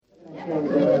Well,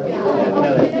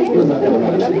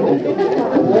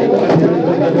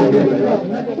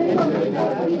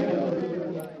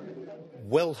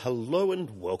 hello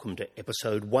and welcome to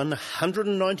episode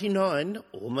 199,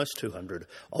 almost 200,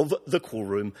 of The Cool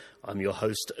Room. I'm your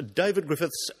host, David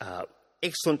Griffiths.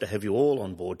 Excellent to have you all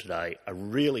on board today. A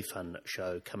really fun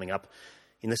show coming up.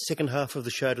 In the second half of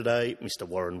the show today, Mr.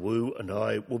 Warren Wu and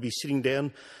I will be sitting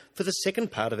down for the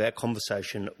second part of our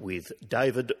conversation with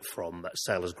Davydd from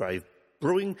Sailor's Grave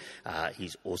Brewing.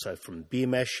 He's also from Beer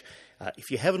Mash.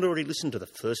 If you haven't already listened to the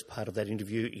first part of that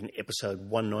interview in episode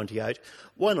 198,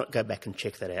 why not go back and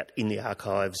check that out in the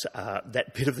archives?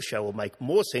 That bit of the show will make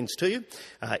more sense to you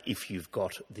if you've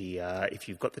got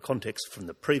the context from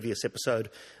the previous episode,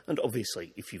 and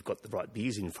obviously if you've got the right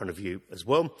beers in front of you as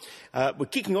well. We're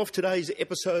kicking off today's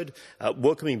episode,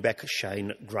 welcoming back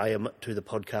Shane Graham to the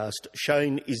podcast.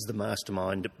 Shane is the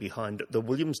mastermind behind the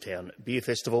Williamstown Beer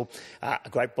Festival. A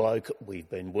great bloke. We've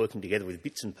been working together with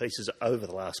bits and pieces over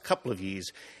the last couple of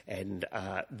years, and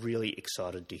really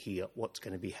excited to hear what's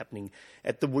going to be happening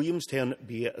at the Williamstown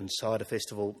Beer and Cider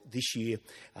Festival this year.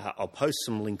 I'll post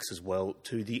some links as well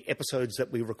to the episodes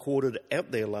that we recorded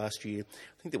out there last year.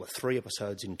 I think there were 3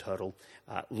 episodes in total.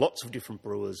 Lots of different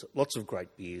brewers, lots of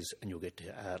great beers, and you'll get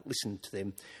to listen to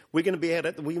them. We're going to be out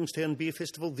at the Williamstown Beer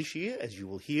Festival this year, as you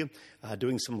will hear,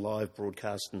 doing some live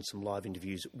broadcasts and some live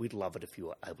interviews. We'd love it if you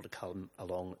were able to come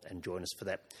along and join us for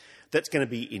that. That's going to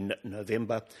be in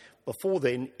November. Before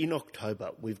then, in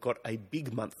October, we've got a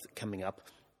big month coming up.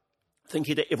 Thank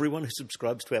you to everyone who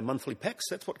subscribes to our monthly packs.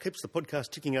 That's what keeps the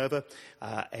podcast ticking over.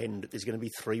 And there's going to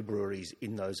be 3 breweries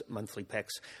in those monthly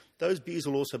packs. Those beers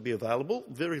will also be available,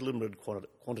 very limited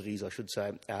quantities, I should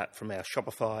say, from our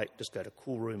Shopify. Just go to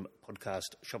Cool Room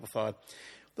Podcast Shopify.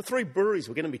 The 3 breweries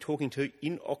we're going to be talking to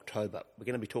in October. We're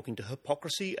going to be talking to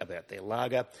Hypocrisy about their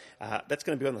lager. That's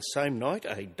going to be on the same night,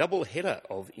 a double header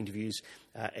of interviews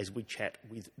as we chat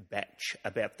with Batch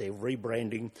about their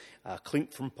rebranding.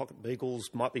 Clint from Pocket Beagles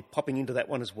might be popping into that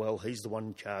one as well. He's the one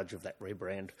in charge of that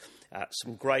rebrand.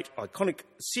 Some great, iconic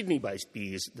Sydney-based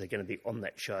beers. They're going to be on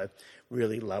that show.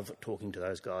 Really love talking to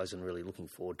those guys and really looking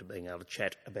forward to being able to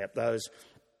chat about those.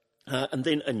 And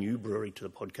then a new brewery to the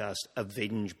podcast,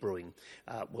 Avenge Brewing,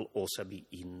 will also be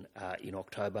in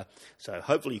October. So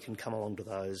hopefully you can come along to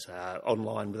those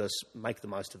online with us, make the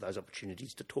most of those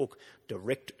opportunities to talk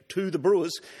direct to the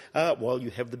brewers while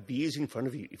you have the beers in front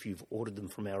of you if you've ordered them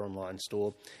from our online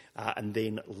store. And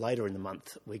then later in the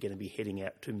month, we're going to be heading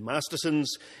out to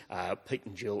Masterson's, Pete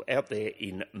and Jill out there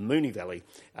in Moonee Valley.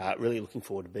 Really looking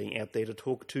forward to being out there to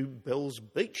talk to Bell's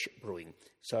Beach Brewing.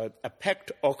 So a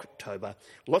packed October,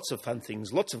 lots of fun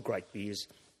things, lots of great beers.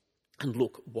 And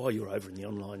look, while you're over in the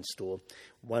online store,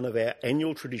 one of our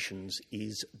annual traditions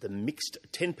is the mixed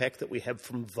 10-pack that we have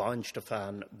from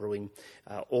Weihenstephan Brewing,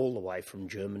 all the way from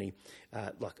Germany.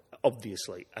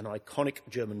 Obviously, an iconic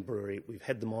German brewery. We've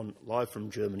had them on live from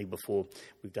Germany before.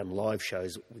 We've done live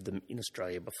shows with them in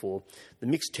Australia before. The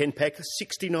mixed 10-pack,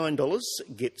 $69,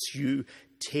 gets you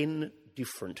 10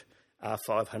 different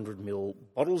 500ml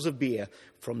bottles of beer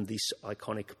from this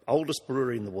iconic, oldest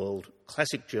brewery in the world,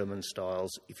 classic German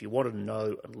styles. If you want to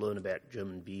know and learn about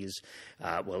German beers,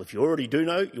 well, if you already do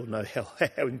know, you'll know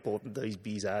how important these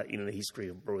beers are in the history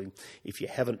of brewing. If you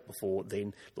haven't before,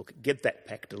 then look, get that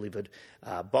pack delivered,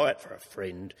 buy it for a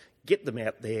friend, get them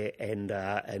out there and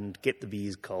get the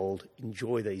beers cold,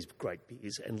 enjoy these great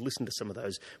beers, and listen to some of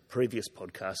those previous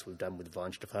podcasts we've done with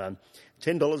Weihenstephan.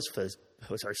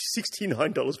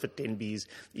 $69 for 10 beers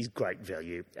is great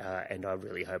value, and I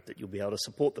really hope that you'll be able to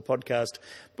support the podcast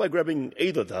by grabbing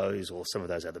either those or some of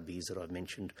those other beers that I've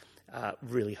mentioned.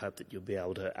 Really hope that you'll be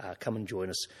able to come and join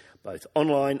us both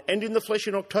online and in the flesh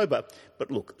in October.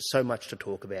 But look, so much to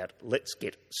talk about. Let's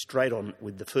get straight on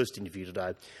with the first interview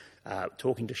today,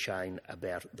 talking to Shane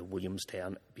about the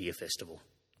Williamstown Beer Festival.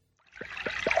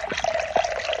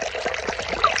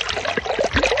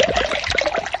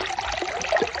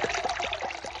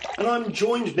 And I'm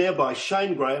joined now by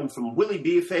Shane Graham from Willie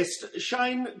Beer Fest.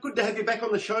 Shane, good to have you back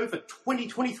on the show for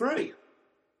 2023.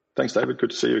 Thanks, David.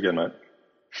 Good to see you again, mate.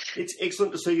 It's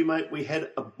excellent to see you, mate. We had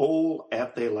a ball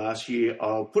out there last year.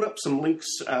 I'll put up some links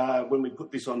when we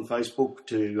put this on Facebook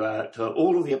to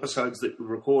all of the episodes that we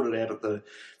recorded out at the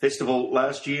festival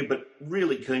last year, but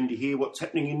really keen to hear what's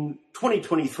happening in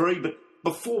 2023. But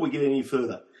before we get any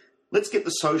further, let's get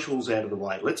the socials out of the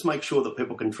way. Let's make sure that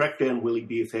people can track down Willie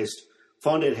Beer Fest,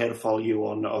 find out how to follow you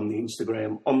on the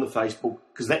Instagram, on the Facebook,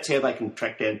 because that's how they can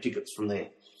track down tickets from there.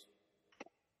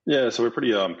 Yeah, so we're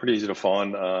pretty easy to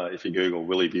find. If you Google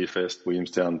Willie Beer Fest,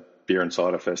 Williamstown Beer and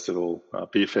Cider Festival,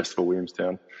 Beer Festival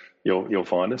Williamstown, you'll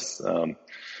find us.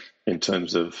 in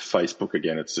terms of Facebook,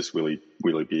 again, it's just Willie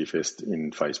Beer Fest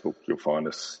in Facebook. You'll find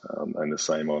us, and the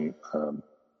same on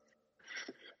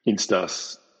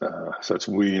Insta. So it's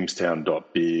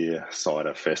Williamstown.beer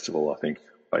cider festival, I think,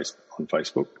 based on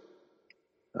Facebook,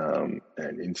 and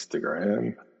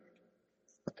Instagram.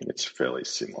 I think it's fairly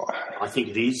similar. I think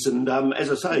it is, and as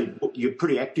I say, you're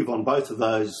pretty active on both of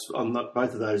those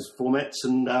formats,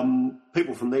 and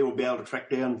people from there will be able to track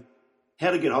down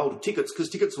how to get hold of tickets, because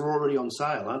tickets are already on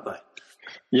sale, aren't they?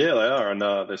 Yeah, they are, and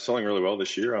they're selling really well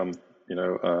this year.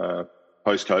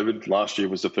 Post-COVID, last year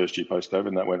was the first year post-COVID,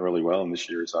 and that went really well, and this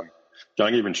year is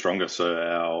going even stronger. So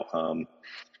our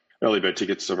early bird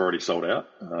tickets have already sold out,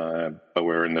 but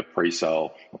we're in the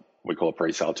pre-sale. We call it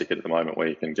pre-sale ticket at the moment, where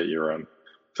you can get your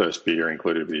first beer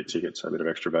included with your ticket, so a bit of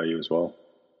extra value as well.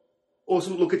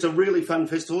 Awesome. Look, it's a really fun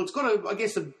festival. It's got, a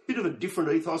bit of a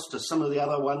different ethos to some of the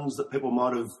other ones that people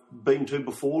might have been to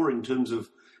before in terms of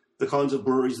the kinds of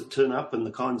breweries that turn up and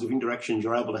the kinds of interactions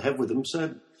you're able to have with them.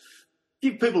 So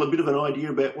give people a bit of an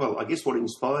idea about, well, I guess what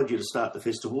inspired you to start the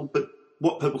festival, but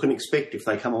what people can expect if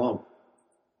they come along.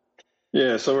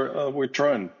 Yeah, so we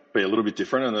try and be a little bit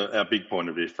different, and our big point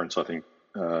of difference, I think,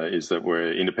 is that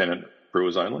we're independent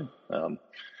brewers only.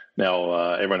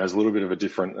 Now, everyone has a little bit of a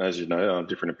different, as you know,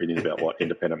 different opinion about what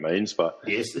independent means, but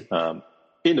yes.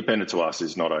 Independent to us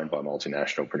is not owned by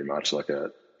multinational, pretty much.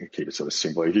 Keep it sort of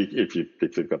simple. If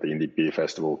you've got the Indie Beer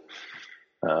Festival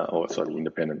or sort of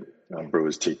independent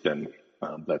brewers tick, then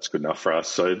that's good enough for us.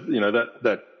 So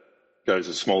that goes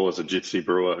as small as a gypsy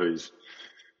brewer who's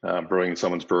brewing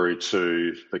someone's brewery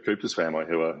to the Coopers family,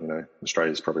 who are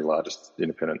Australia's probably largest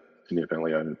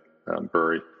independently owned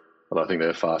brewery. But I think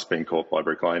they're fast being caught by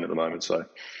Brick Lane at the moment. So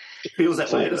it feels that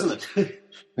way, doesn't it?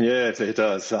 Yeah, it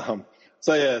does. So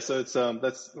it's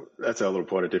that's our little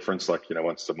point of difference.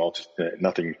 Once the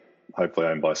nothing hopefully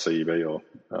owned by CEB or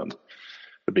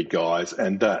the big guys,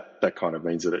 and that kind of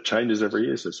means that it changes every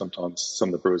year. So sometimes some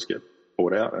of the brewers get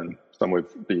bought out, and some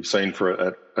we've seen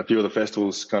for a few of the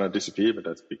festivals kind of disappear. But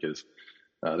that's because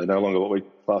they're no longer what we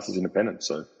class as independent.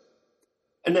 So,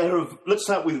 and now let's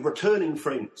start with returning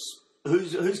friends.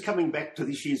 Who's coming back to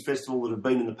this year's festival that have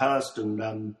been in the past,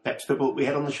 and perhaps people that we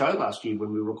had on the show last year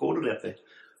when we recorded out there?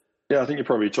 Yeah, I think you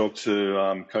probably talked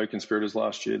to co-conspirators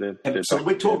last year. So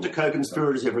we talk to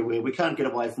co-conspirators everywhere. We can't get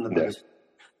away from the base.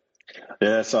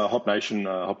 Yeah, so Hop Nation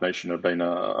have been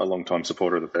a long-time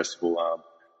supporter of the festival,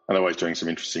 and they're always doing some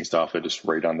interesting stuff. They just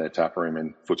redone their tap room,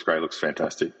 and Footscray looks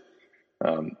fantastic.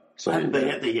 So I haven't been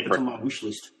out there yet. It's on my wish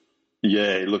list.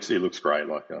 Yeah, it looks great.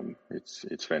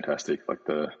 It's fantastic.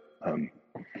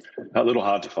 A little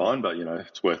hard to find, but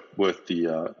it's worth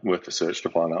the search to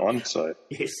find that one. So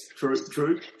yes,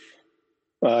 true.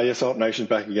 Yes, Hop Nation's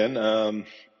back again.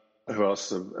 Who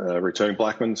else? Returning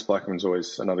Blackman's. Blackman's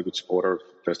always another good supporter of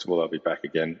the festival. They'll be back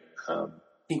again. I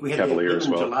think we had Cavalier as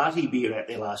well. Gelati beer out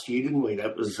there last year, didn't we?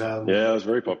 That was it was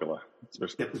very popular.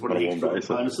 That was one of the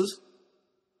extra bonuses.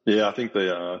 Yeah, I think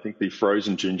the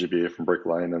frozen ginger beer from Brick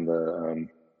Lane and the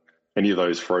any of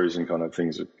those frozen kind of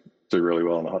things do really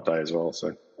well on a hot day as well.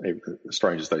 So as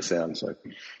strange as they sound, so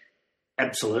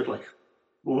absolutely.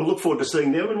 Well, we'll look forward to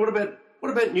seeing them. And what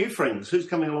about new friends? Who's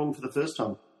coming along for the first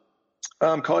time?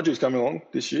 Kaiju's coming along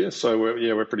this year, so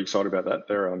we're pretty excited about that.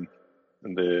 They're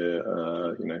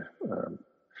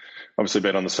obviously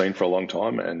been on the scene for a long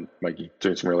time and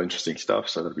doing some really interesting stuff.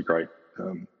 So that'd be great.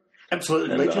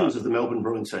 Absolutely, legends of the Melbourne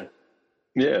brewing scene.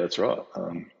 Yeah, that's right.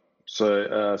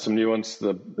 So some new ones.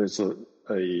 There's a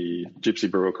gypsy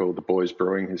brewer called The Boys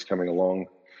Brewing who's coming along.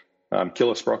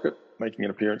 Killer Sprocket making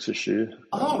an appearance this year.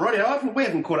 Oh, right. We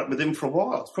haven't caught up with them for a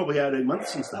while. It's probably 18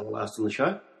 months since they were last on the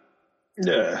show.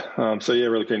 Yeah.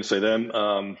 Really keen to see them.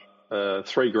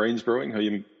 Three Greens Brewing, who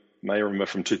you may remember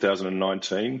from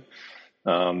 2019.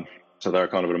 So they're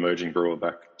kind of an emerging brewer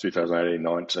back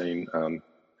 2018-19.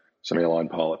 Some airline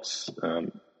pilots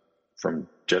from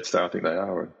Jetstar, I think they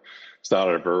are,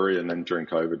 started a brewery, and then during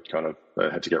COVID kind of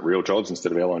had to get real jobs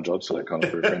instead of airline jobs, so that kind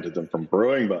of prevented them from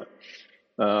brewing. But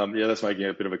that's making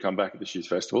a bit of a comeback at this year's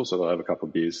festival, so they'll have a couple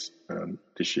of beers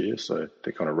this year. So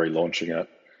they're kind of relaunching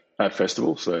at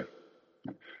festival, so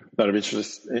that'll be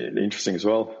interesting as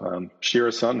well.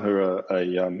 Shearer Sun, who are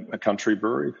a country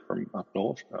brewery from up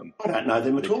north. I don't know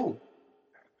them at all.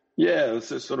 Yeah,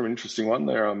 it's a sort of an interesting one.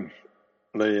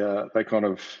 They kind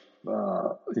of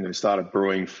started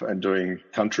brewing and doing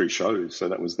country shows. So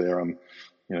that was their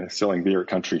selling beer at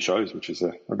country shows, which is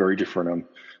a very different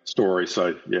story.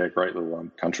 So yeah, great little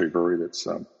country brewery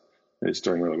that's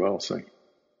doing really well. So.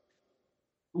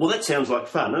 Well, that sounds like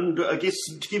fun, and I guess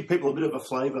to give people a bit of a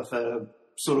flavour for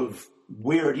sort of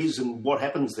where it is and what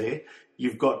happens there,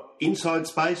 you've got inside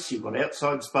space, you've got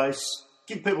outside space.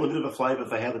 give people a bit of a flavour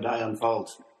for how the day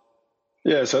unfolds.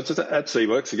 Yeah, so it's at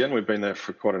Seaworks again. We've been there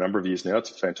for quite a number of years now.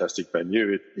 It's a fantastic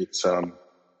venue. It's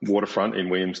waterfront in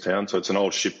Williamstown, so it's an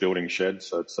old shipbuilding shed,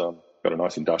 so it's got a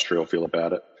nice industrial feel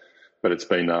about it. But it's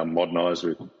been modernised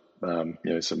with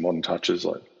some modern touches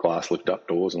like glass lift-up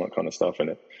doors and that kind of stuff in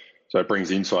it. So it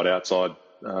brings inside, outside,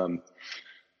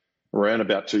 around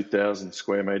about 2,000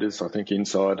 square metres, I think,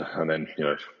 inside, and then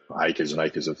acres and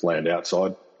acres of land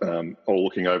outside, all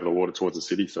looking over the water towards the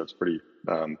city. So it's pretty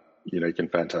unique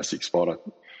and fantastic spot.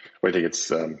 We think it's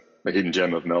a hidden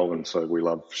gem of Melbourne, so we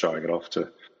love showing it off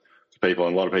to people.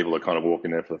 And a lot of people are kind of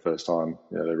walking there for the first time.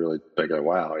 They go,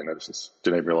 wow, didn't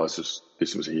even realise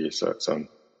this was here. So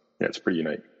it's pretty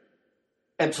unique.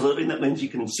 Absolutely, and that means you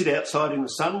can sit outside in the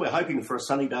sun. We're hoping for a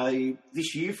sunny day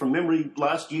this year. From memory,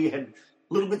 last year had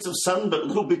little bits of sun, but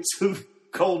little bits of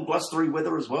cold, blustery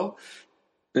weather as well.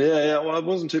 Yeah. Well, it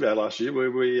wasn't too bad last year.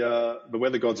 The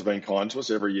weather gods have been kind to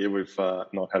us. Every year we've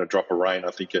not had a drop of rain.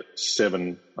 I think at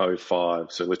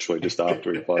 7:05, so literally just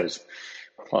after we closed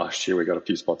last year, we got a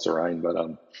few spots of rain. But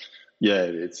hopefully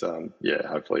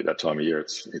that time of year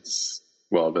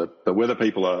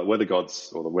the weather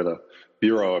gods or the weather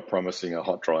bureau are promising a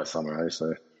hot, dry summer.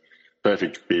 So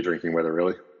perfect beer drinking weather,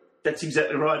 really. That's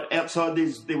exactly right. Outside,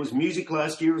 there was music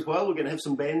last year as well. We're going to have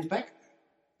some bands back.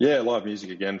 Yeah, live music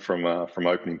again from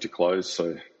opening to close.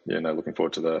 So looking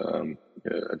forward to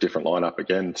a different lineup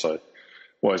again. So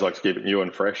always like to keep it new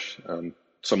and fresh.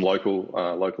 Some local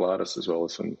artists as well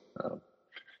as some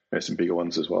bigger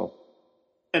ones as well.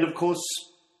 And of course,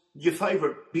 your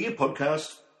favourite beer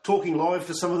podcast, talking live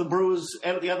to some of the brewers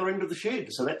out at the other end of the shed.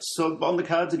 So that's on the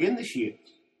cards again this year.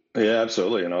 Yeah,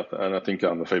 absolutely. And I think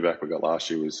the feedback we got last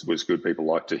year was good. People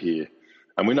like to hear,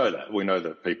 and we know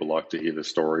that people like to hear the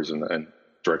stories and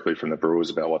directly from the brewers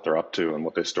about what they're up to and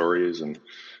what their story is, and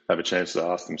have a chance to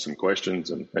ask them some questions.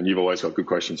 And you've always got good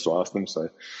questions to ask them. So,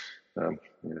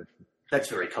 That's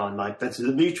very kind, mate. That's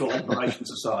the Mutual Admiration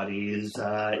Society is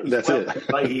that's well it.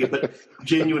 Play here, but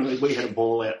genuinely, we had a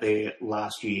ball out there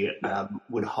last year.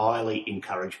 Would highly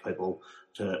encourage people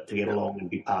to get along and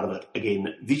be part of it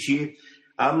again this year.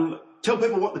 Tell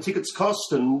people what the tickets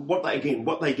cost and what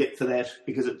they get for that,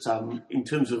 because it's in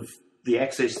terms of the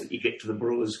access that you get to the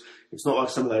brewers. It's not like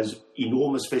some of those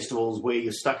enormous festivals where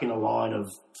you're stuck in a line of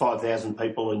 5,000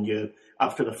 people and you're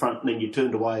up to the front and then you're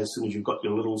turned away as soon as you've got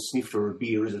your little snifter of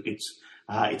beer.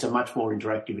 It's a much more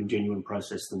interactive and genuine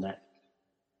process than that.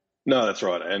 No, that's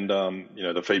right. And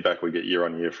the feedback we get year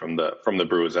on year from the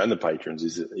brewers and the patrons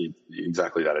is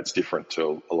exactly that. It's different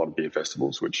to a lot of beer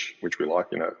festivals, which we like.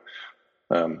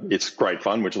 It's great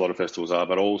fun, which a lot of festivals are,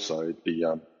 but also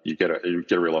you get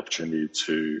a real opportunity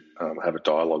to have a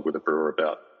dialogue with a brewer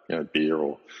about beer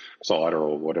or cider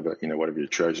or whatever your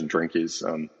chosen drink is.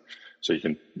 So you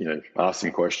can ask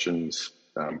them questions,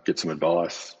 get some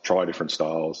advice, try different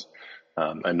styles,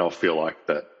 and not feel like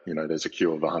that there's a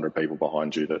queue of 100 people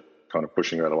behind you that kind of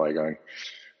pushing you out of the way, going,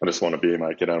 "I just want a beer,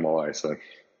 mate. Get out of my way." So.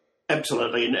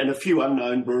 Absolutely, and a few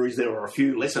unknown breweries there, or a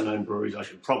few lesser known breweries, I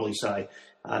should probably say.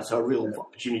 So a real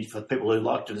opportunity for people who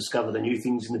like to discover the new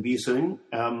things in the beer scene.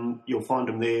 You'll find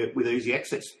them there with easy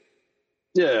access.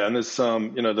 Yeah, and there's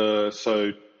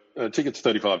tickets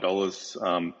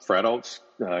 $35 for adults.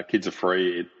 Kids are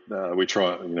free.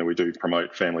 We do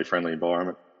promote family friendly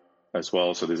environment as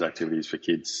well. So there's activities for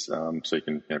kids, so you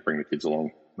can bring the kids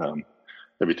along.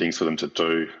 There'll be things for them to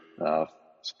do.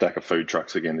 Stack of food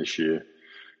trucks again this year.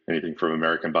 Anything from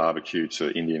American barbecue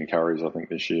to Indian curries, I think,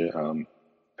 this year,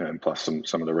 and plus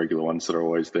some of the regular ones that are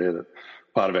always there, that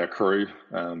part of our crew.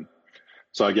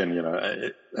 So again,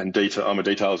 and detail. I'm a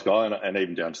details guy, and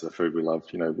even down to the food we love.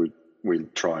 We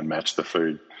try and match the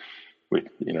food with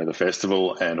the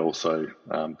festival, and also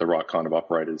the right kind of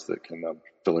operators that can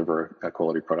deliver a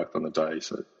quality product on the day.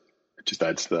 So it just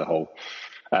adds to the whole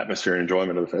atmosphere and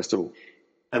enjoyment of the festival.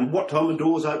 And what time are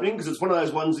doors opening? Because it's one of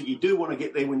those ones that you do want to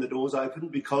get there when the doors open,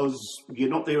 because you're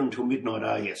not there until midnight,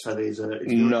 are you? So there's a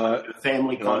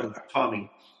family kind of timing.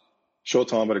 Short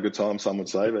time, but a good time, some would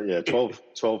say. But yeah, 12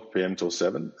 p.m. till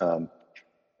 7.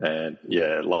 And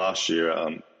yeah, last year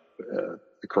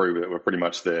the crew were pretty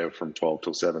much there from 12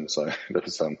 till 7. So that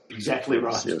was exactly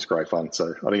right. Yeah, it was great fun.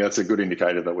 So I think that's a good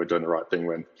indicator that we're doing the right thing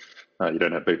when you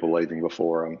don't have people leaving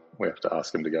before. We have to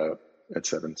ask them to go at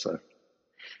 7. So.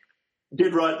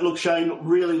 Dead right. Look, Shane,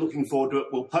 really looking forward to it.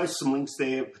 We'll post some links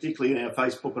there, particularly in our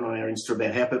Facebook and on our Insta,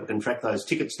 about how people can track those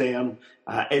tickets down.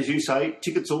 As you say,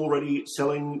 tickets already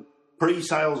selling,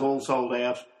 pre-sales all sold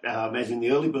out, as in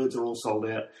the early birds are all sold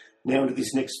out. Now into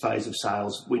this next phase of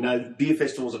sales. We know beer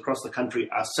festivals across the country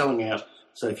are selling out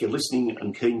So if you're listening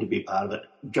and keen to be a part of it,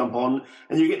 jump on,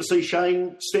 and you get to see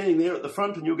Shane standing there at the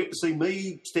front, and you'll get to see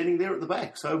me standing there at the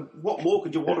back. So what more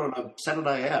could you want on a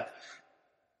Saturday out?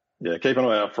 Yeah, keep an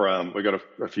eye out for, we've got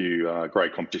a few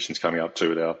great competitions coming up too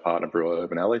with our partner brewer,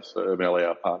 Urban Alley. So Urban Alley,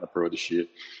 our partner brewer this year.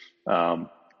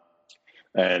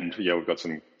 And yeah, we've got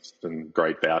some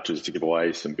great vouchers to give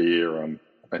away, some beer and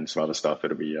some other stuff.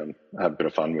 It'll be have a bit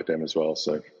of fun with them as well.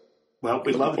 So, well,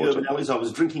 we love the Urban Alleys. I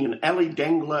was drinking an Alley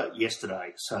Dangler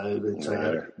yesterday, so it's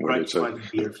great smoking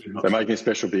beer. If you're not, they're making a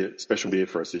special beer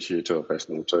for us this year to our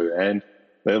festival too, and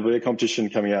there'll be a competition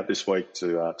coming out this week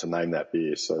to name that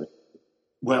beer. So.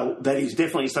 Well, that is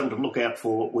definitely something to look out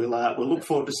for. We'll look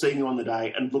forward to seeing you on the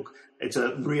day. And look, it's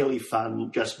a really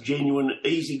fun, just genuine,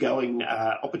 easygoing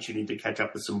opportunity to catch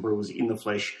up with some brewers in the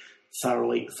flesh.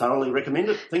 Thoroughly recommend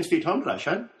it. Thanks for your time today,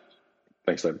 Shane.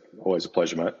 Thanks, David. Always a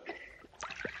pleasure, mate.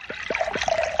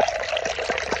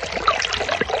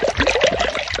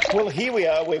 Well, here we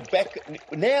are. We're back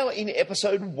now in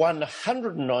episode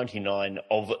 199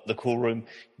 of The Cool Room.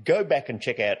 Go back and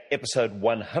check out episode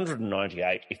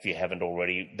 198 if you haven't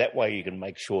already. That way you can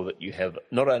make sure that you have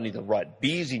not only the right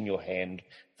beers in your hand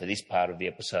for this part of the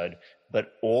episode,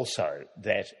 but also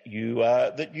that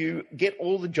you get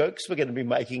all the jokes we're going to be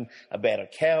making about a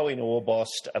cow in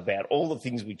Orbost, about all the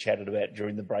things we chatted about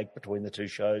during the break between the two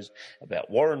shows, about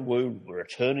Warren Wu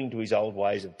returning to his old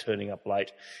ways of turning up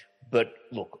late. But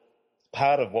look,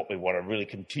 part of what we want to really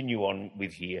continue on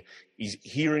with here is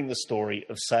hearing the story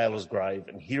of Sailor's Grave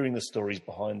and hearing the stories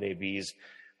behind their beers.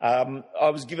 I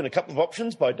was given a couple of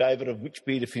options by David of which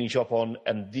beer to finish up on,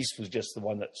 and this was just the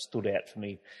one that stood out for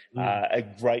me. A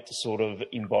great sort of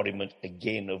embodiment,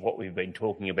 again, of what we've been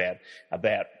talking about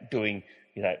doing,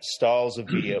 styles of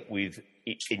beer with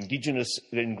indigenous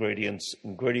ingredients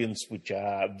which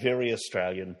are very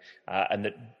Australian and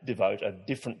that devote a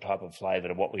different type of flavour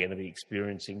to what we're going to be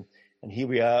experiencing. And here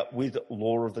we are with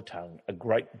Law of the Tongue, a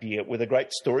great beer with a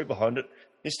great story behind it.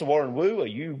 Mr. Warren Wu, are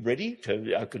you ready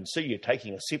to... I can see you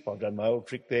taking a sip. I've done my old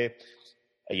trick there.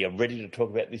 Are you ready to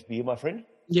talk about this beer, my friend?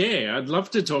 Yeah, I'd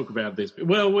love to talk about this.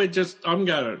 Well, I'm going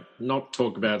to not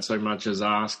talk about it so much as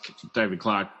ask David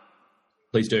Clark.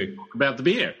 Please do. About the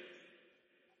beer.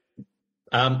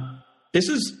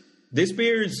 This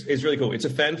beer is really cool. It's a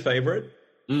fan favourite.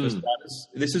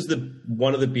 This is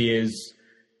one of the beers...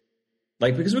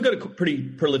 because we've got a pretty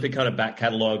prolific kind of back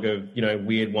catalogue of,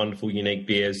 weird, wonderful, unique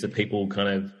beers that people kind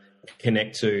of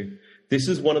connect to. This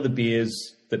is one of the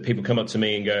beers that people come up to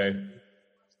me and go,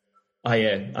 oh,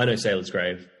 yeah, I know Sailor's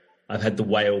Grave. I've had the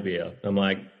whale beer. I'm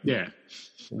like, yeah,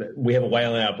 we have a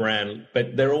whale in our brand,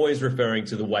 but they're always referring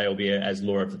to the whale beer as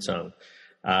Law of the Tongue.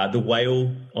 The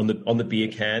whale on the beer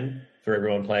can, for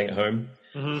everyone playing at home,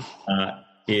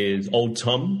 is Old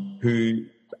Tom, who...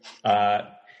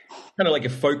 kind of like a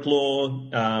folklore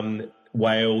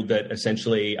whale that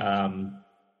essentially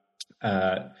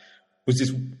was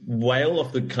this whale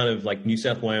off the kind of like New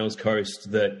South Wales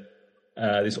coast that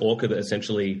this orca that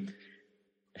essentially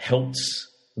helped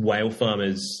whale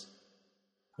farmers,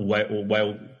 what's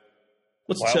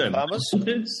the term?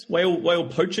 Farmers? Whale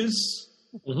poachers?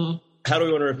 Mm-hmm. How do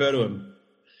we want to refer to them?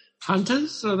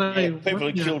 Hunters? Are they people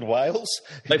who killed whales?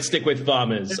 Let's stick with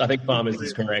farmers. I think farmers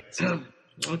is correct.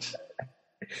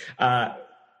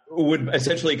 Would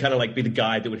essentially kind of like be the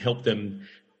guide that would help them,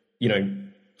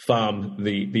 farm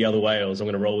the other whales. I'm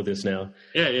going to roll with this now.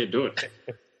 Yeah, do it.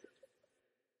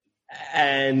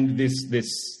 And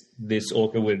this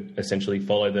orca would essentially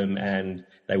follow them, and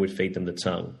they would feed them the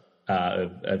tongue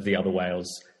of the other whales.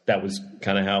 That was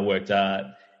kind of how it worked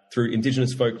through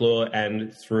Indigenous folklore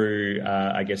and through,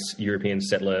 European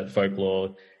settler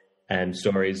folklore and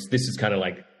stories. This is kind of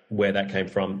like where that came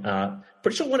from.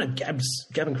 Pretty sure one of Gab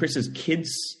and Chris's kids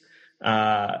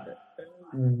had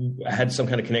some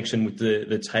kind of connection with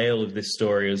the tale of this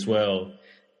story as well.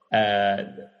 I'll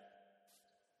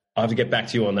have to get back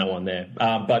to you on that one there.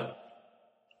 But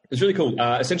it's really cool.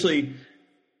 Essentially,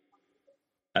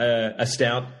 a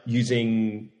stout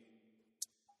using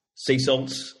sea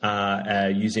salt,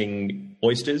 using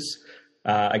oysters.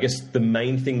 I guess the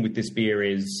main thing with this beer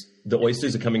is the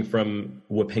oysters are coming from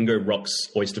Wapengo Rocks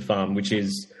Oyster Farm, which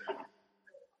is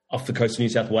off the coast of New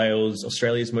South Wales,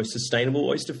 Australia's most sustainable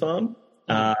oyster farm.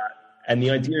 And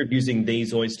the idea of using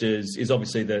these oysters is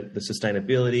obviously the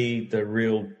sustainability, the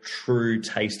real true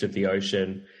taste of the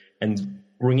ocean, and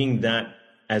bringing that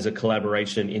as a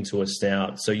collaboration into a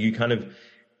stout. So you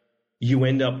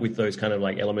end up with those kind of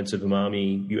like elements of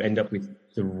umami. You end up with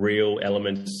the real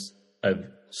elements of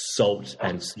salt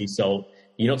and sea salt.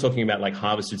 You're not talking about like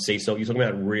harvested sea salt. You're talking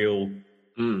about real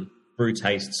true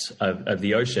tastes of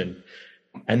the ocean.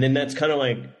 And then that's kind of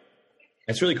like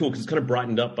it's really cool because it's kind of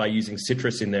brightened up by using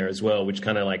citrus in there as well, which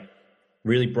kind of like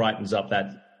really brightens up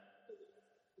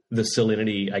the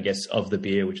salinity, I guess, of the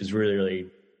beer, which is really, really,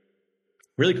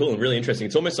 really cool and really interesting.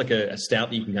 It's almost like a stout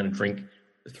that you can kind of drink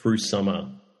through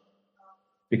summer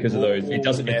because of those. It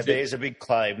doesn't. Now, there's a big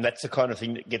claim. That's the kind of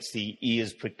thing that gets the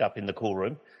ears pricked up in the cool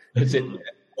room. That's it.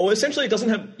 Or essentially, it doesn't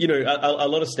have, a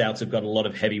lot of stouts have got a lot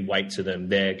of heavy weight to them.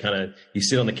 They're kind of, you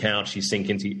sit on the couch, you sink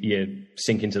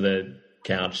into the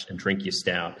couch and drink your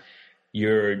stout.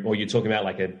 You're talking about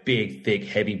like a big, thick,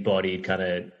 heavy-bodied kind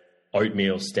of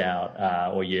oatmeal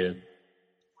stout, or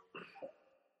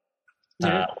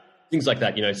things like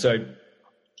that. So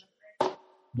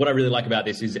what I really like about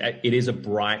this is it is a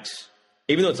bright,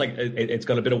 even though it's like it's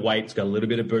got a bit of weight, it's got a little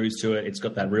bit of booze to it, it's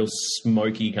got that real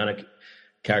smoky kind of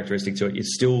characteristic to it.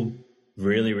 It's still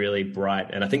really, really bright,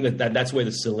 and I think that's where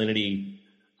the salinity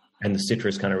and the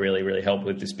citrus kind of really, really help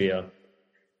with this beer.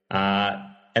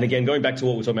 And again, going back to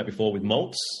what we were talking about before with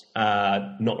malts,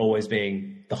 not always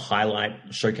being the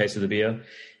highlight showcase of the beer.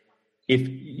 If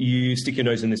you stick your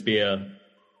nose in this beer,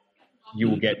 you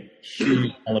will get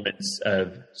huge elements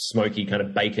of smoky kind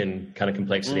of bacon kind of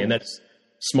complexity, and that's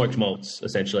smoked malts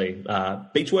essentially.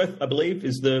 Beechworth, I believe,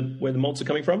 is where the malts are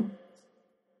coming from.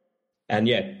 And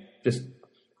yeah, just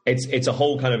it's a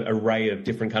whole kind of array of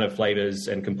different kind of flavors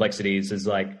and complexities. There's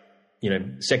like,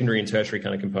 secondary and tertiary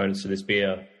kind of components to this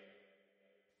beer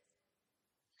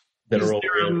that are all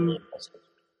really awesome.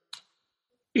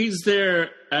 Is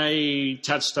there a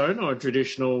touchstone or a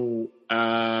traditional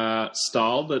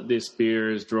style that this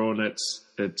beer has drawn its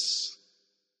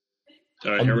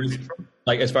heritage from?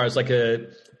 Like as far as like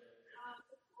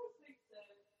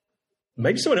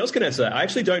maybe someone else can answer that. I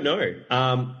actually don't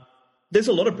know. There's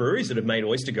a lot of breweries that have made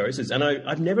oyster goses, and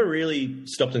I've never really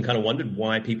stopped and kind of wondered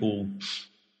why people.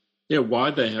 Yeah,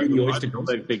 why they have the oyster gose.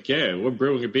 They think, yeah, we're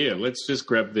brewing a beer. Let's just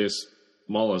grab this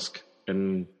mollusk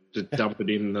and just dump it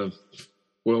in the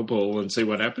whirlpool and see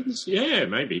what happens. Yeah,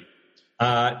 maybe.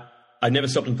 I never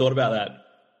stopped and thought about that.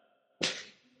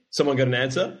 Someone got an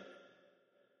answer?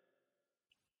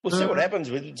 We'll see what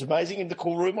happens with it. It's amazing in the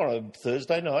cool room on a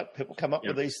Thursday night. People come up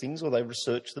with these things or they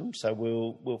research them. So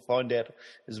we'll find out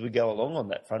as we go along on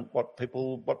that front what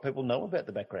people know about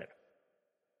the background.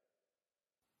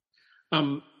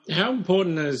 How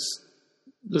important is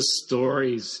the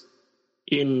stories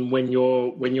in when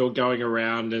you're going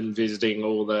around and visiting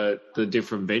all the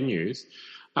different venues?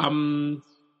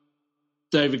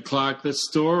 David Clark, the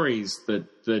stories that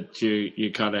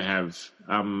you kind of have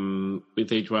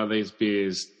with each one of these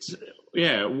beers,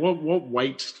 what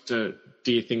weight do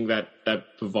you think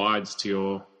that provides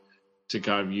to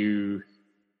kind of you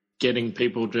getting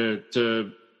people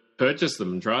to purchase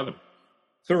them and try them?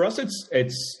 For us,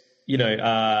 it's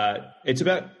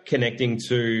about connecting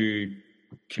to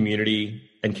community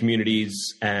and communities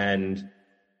and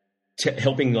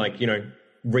helping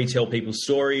retell people's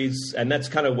stories. And that's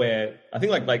kind of where I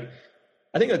think I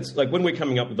think that's like when we're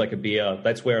coming up with like a beer,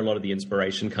 that's where a lot of the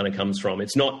inspiration kind of comes from.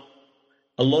 It's not,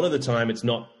 a lot of the time, it's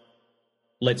not,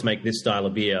 let's make this style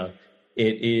of beer.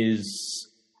 It is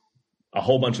a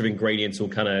whole bunch of ingredients will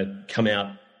kind of come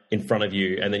out in front of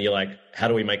you. And then you're like, how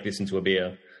do we make this into a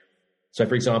beer? So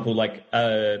for example,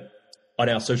 on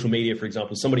our social media, for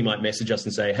example, somebody might message us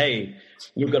and say, hey,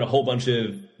 we've got a whole bunch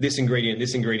of this ingredient,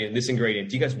 this ingredient, this ingredient.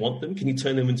 Do you guys want them? Can you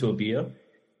turn them into a beer?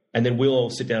 And then we'll all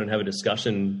sit down and have a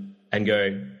discussion and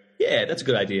go, yeah, that's a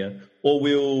good idea. Or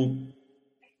we'll,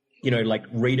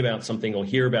 read about something or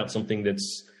hear about something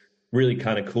that's really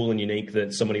kind of cool and unique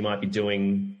that somebody might be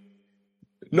doing,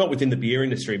 not within the beer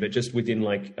industry, but just within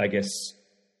whether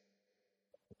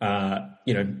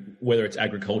it's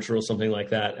agriculture or something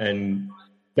like that. And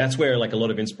that's where a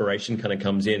lot of inspiration kind of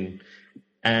comes in.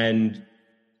 And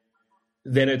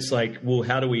then it's like, well,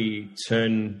 how do we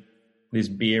turn this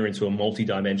beer into a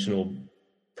multi-dimensional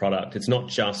product? It's not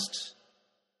just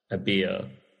a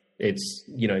beer. It's,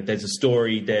 there's a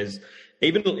story. There's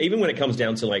even when it comes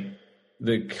down to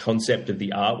the concept of the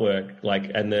artwork,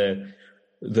 and the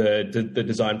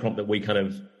design prompt that we kind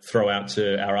of throw out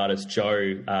to our artist,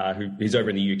 Joe, who's over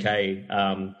in the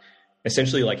UK.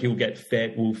 Essentially,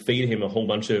 we'll feed him a whole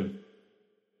bunch of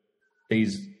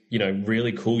these,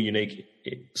 really cool, unique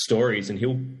stories, and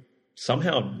he'll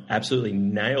somehow absolutely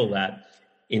nail that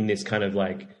in this kind of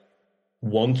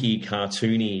wonky,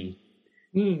 cartoony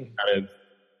kind of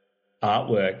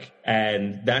artwork.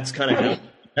 And that's kind of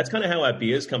how our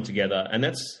beers come together. And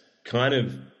that's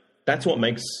what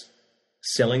makes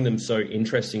selling them so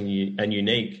interesting and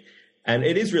unique. And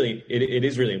it is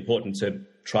really important to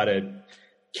try to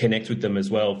connect with them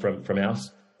as well from our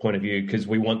point of view, because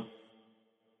we want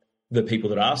the people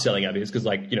that are selling our beers, because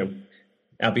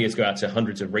our beers go out to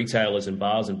hundreds of retailers and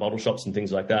bars and bottle shops and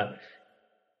things like that.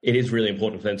 It is really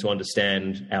important for them to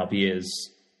understand our beers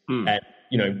and,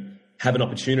 have an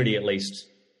opportunity, at least,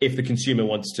 if the consumer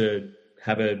wants to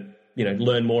have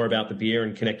learn more about the beer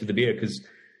and connect to the beer. Because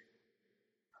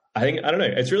I don't know,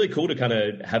 it's really cool to kind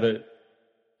of have a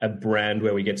brand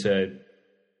where we get to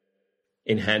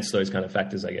enhance those kind of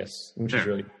factors, I guess, which is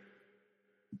really...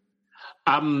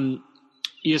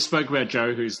 You spoke about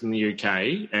Joe, who's in the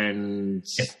UK, and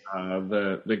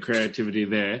the creativity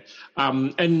there.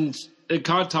 And it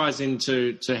kind of ties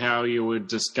into how you were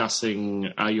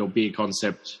discussing your beer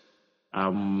concept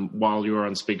while you were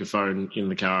on speakerphone in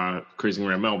the car cruising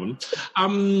around Melbourne.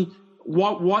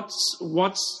 What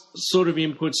sort of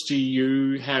inputs do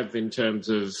you have in terms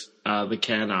of the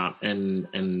can art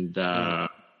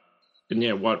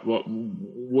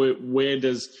where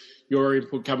does your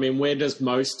input come in? Where does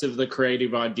most of the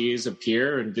creative ideas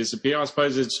appear and disappear? I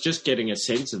suppose it's just getting a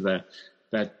sense of the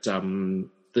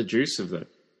juice of it.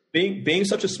 Being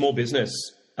such a small business,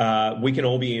 we can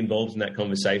all be involved in that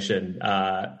conversation.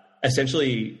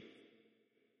 Essentially,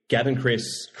 Gav and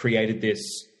Chris created this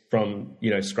from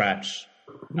scratch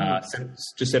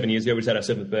just 7 years ago. We just had our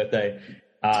 7th birthday,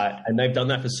 and they've done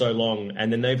that for so long.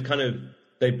 And then they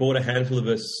brought a handful of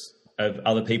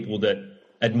other people that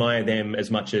admire them as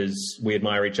much as we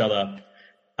admire each other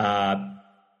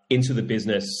into the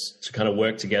business to kind of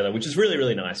work together, which is really,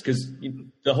 really nice because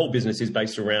the whole business is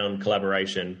based around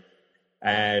collaboration.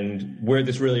 And we're at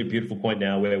this really beautiful point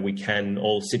now where we can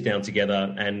all sit down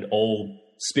together and all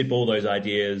spitball those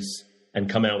ideas and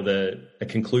come out with a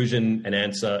conclusion, an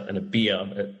answer, and a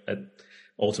beer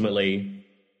ultimately,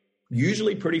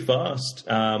 usually pretty fast.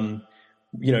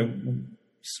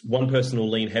 One person will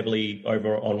lean heavily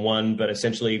over on one, but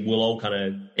essentially we'll all kind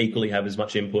of equally have as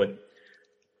much input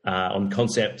on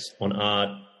concepts, on art.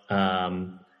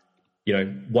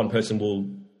 One person will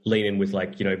lean in with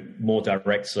more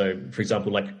direct. So, for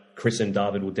example, Chris and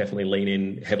Davydd will definitely lean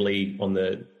in heavily on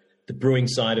the brewing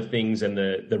side of things and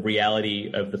the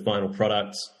reality of the final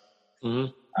product.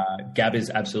 Mm-hmm. Gab is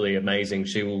absolutely amazing.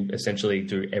 She will essentially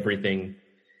do everything.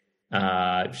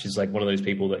 She's like one of those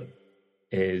people that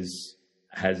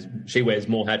she wears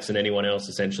more hats than anyone else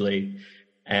essentially,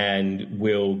 and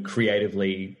will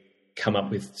creatively come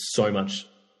up with so much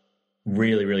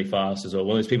really, really fast as well.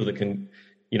 One of those people that can,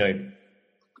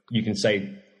 you can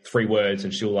say 3 words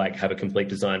and she'll have a complete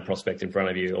design prospect in front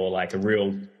of you, or a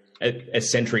real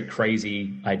eccentric,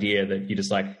 crazy idea that you're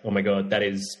just like, oh my God, that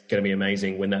is going to be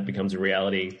amazing when that becomes a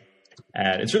reality.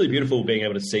 And it's really beautiful being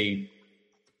able to see,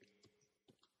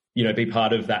 be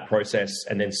part of that process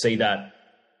and then see that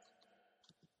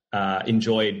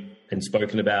enjoyed and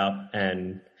spoken about,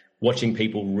 and watching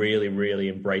people really, really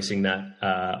embracing that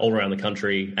all around the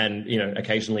country and,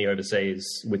 occasionally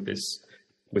overseas with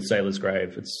Sailor's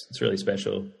Grave. It's really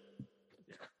special.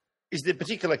 Is there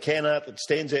particular can art that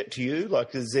stands out to you?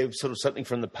 Is there sort of something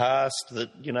from the past that,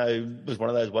 was one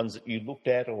of those ones that you looked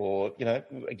at, or, again,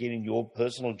 in your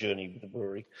personal journey with the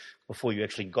brewery before you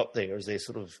actually got there? Is there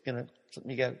sort of,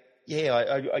 something you go,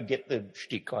 yeah, I get the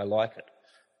shtick, I like it?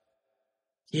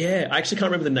 Yeah, I actually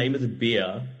can't remember the name of the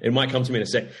beer. It might come to me in a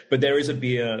sec. But there is a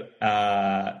beer,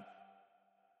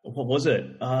 what was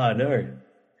it? No.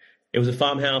 It was a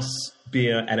farmhouse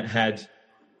beer, and it had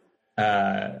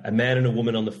a man and a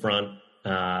woman on the front.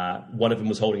 One of them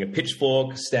was holding a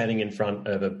pitchfork, standing in front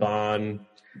of a barn.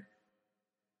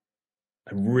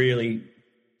 I really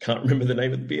can't remember the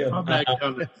name of the beer.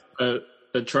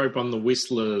 A trope on the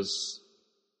Whistlers.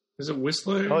 Is it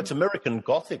Whistler? Oh, it's American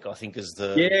Gothic, I think, is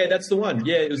the... Yeah, that's the one.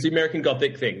 Yeah, it was the American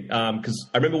Gothic thing. Because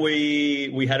I remember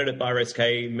we had it at Bar SK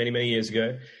many, many years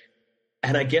ago.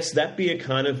 And I guess that beer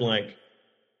kind of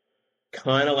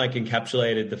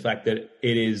encapsulated the fact that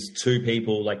it is 2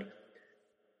 people, a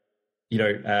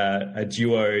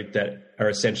duo that are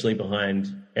essentially behind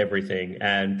everything.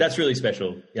 And that's really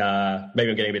special. Maybe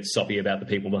I'm getting a bit soppy about the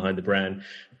people behind the brand,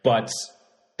 but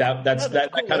that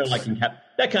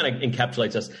kind of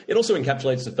encapsulates us. It also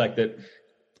encapsulates the fact that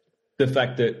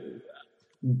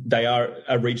we are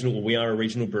a regional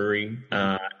brewery,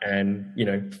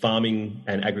 and farming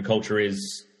and agriculture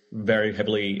is very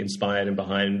heavily inspired and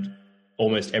behind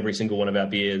almost every single one of our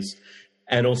beers.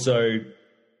 And also,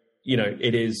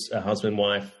 it is a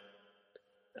husband-wife,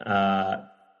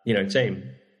 team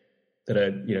that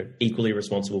are, equally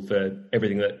responsible for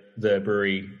everything that the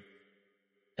brewery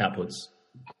outputs.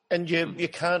 And you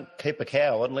can't keep a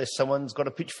cow unless someone's got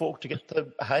a pitchfork to get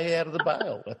the hay out of the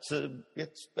bale.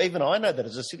 It's even I know that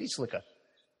as a city slicker.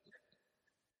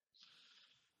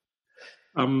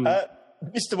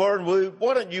 Mr. Warren,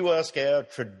 why don't you ask our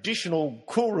traditional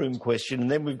cool room question, and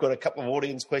then we've got a couple of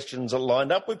audience questions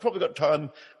lined up. We've probably got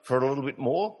time for a little bit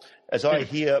more, as I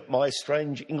hear my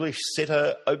strange English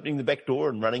setter opening the back door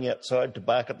and running outside to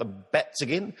bark at the bats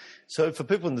again. So for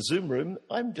people in the Zoom room,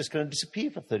 I'm just going to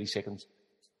disappear for 30 seconds.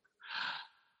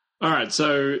 All right,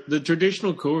 so the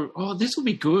traditional cool... Oh, this will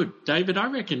be good. David,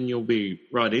 I reckon you'll be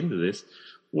right into this.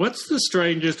 What's the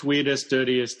strangest, weirdest,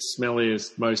 dirtiest,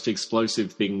 smelliest, most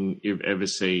explosive thing you've ever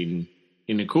seen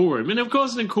in a cool room? And, of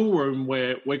course, in a cool room,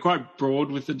 we're quite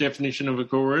broad with the definition of a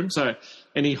cool room, so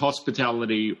any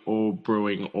hospitality or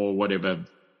brewing or whatever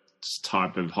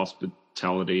type of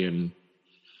hospitality and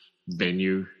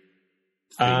venue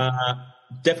thing.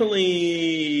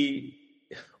 Definitely...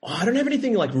 I don't have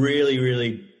anything like really,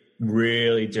 really,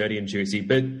 really dirty and juicy,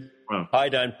 but... Well, I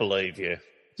don't believe you.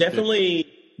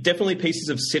 Definitely pieces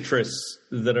of citrus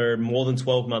that are more than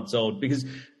 12 months old, because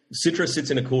citrus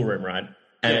sits in a cool room, right?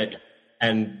 And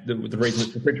the reason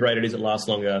it's refrigerated is it lasts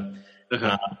longer.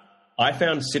 Uh-huh. I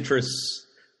found citrus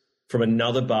from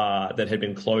another bar that had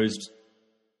been closed,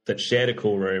 that shared a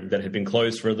cool room, that had been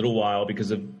closed for a little while because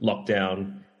of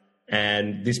lockdown.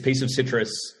 And this piece of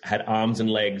citrus had arms and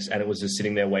legs, and it was just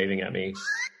sitting there waving at me.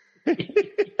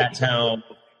 That's how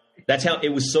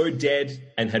it was so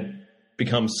dead and had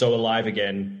become so alive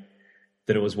again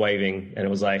that it was waving, and it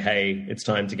was like, hey, it's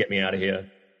time to get me out of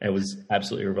here. And it was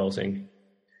absolutely revolting.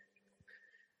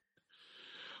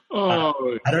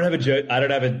 Oh, I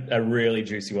don't have a really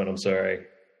juicy one. I'm sorry.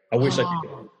 I wish I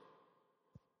did.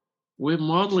 We're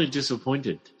mildly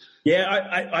disappointed. Yeah,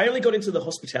 I only got into the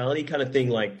hospitality kind of thing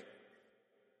like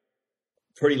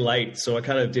pretty late, so I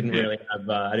kind of didn't really have.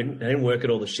 I didn't work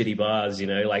at all the shitty bars,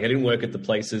 Like I didn't work at the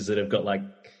places that have got like,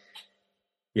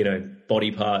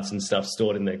 body parts and stuff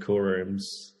stored in their cool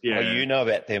rooms. Yeah, you know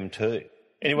about them too.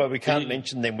 Anyway, we can't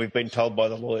mention them. We've been told by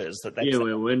the lawyers that that's... Yeah,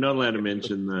 we're not allowed to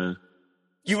mention the...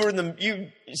 You were you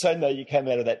saying though you came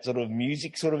out of that sort of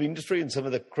music sort of industry and some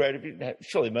of the creative...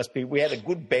 Surely it must be... We had a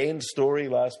good band story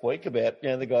last week about,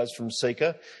 the guys from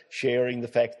Seeker sharing the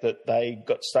fact that they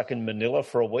got stuck in Manila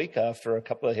for a week after a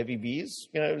couple of heavy beers.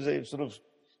 It was a sort of,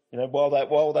 while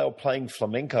they were playing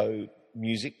flamenco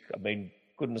music, I mean...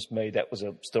 Goodness me, that was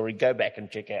a story. Go back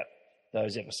and check out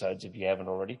those episodes if you haven't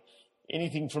already.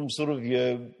 Anything from sort of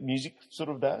your music sort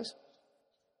of days?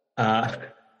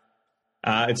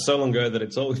 It's so long ago that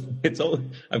it's all.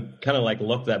 I've kind of like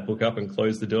locked that book up and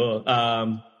closed the door.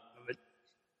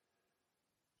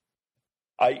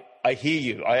 I hear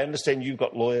you. I understand you've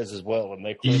got lawyers as well, and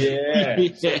they're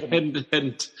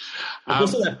and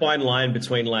also that fine line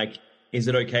between like, is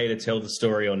it okay to tell the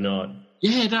story or not?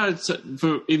 Yeah, no. It's,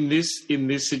 in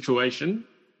this situation,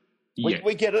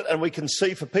 we get it, and we can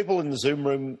see for people in the Zoom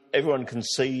room, everyone can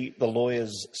see the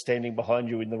lawyers standing behind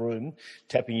you in the room,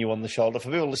 tapping you on the shoulder.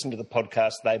 For people listening to the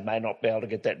podcast, they may not be able to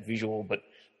get that visual, but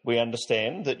we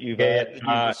understand that you've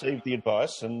received the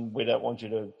advice, and we don't want you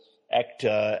to act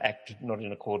not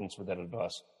in accordance with that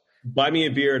advice. Buy me a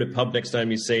beer at a pub next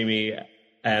time you see me,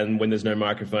 and when there's no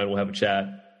microphone, we'll have a chat.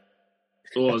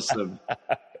 Awesome.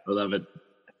 I love it.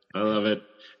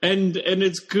 And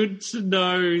it's good to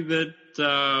know that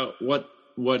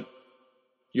what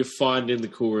you find in the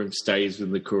cool room stays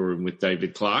in the cool room with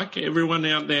David Clark. Everyone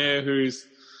out there who's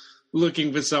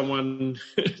looking for someone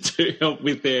to help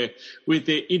with their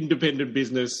independent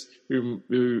business,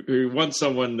 who wants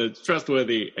someone that's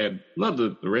trustworthy, and not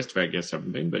that the rest of our guests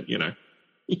haven't been, but Yeah,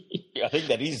 I think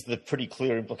that is the pretty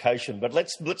clear implication. But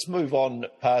let's move on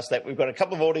past that. We've got a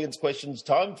couple of audience questions.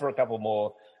 Time for a couple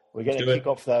more. We're going to kick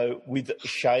off, though, with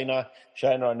Shayna.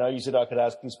 Shayna, I know you said I could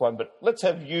ask this one, but let's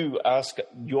have you ask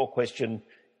your question.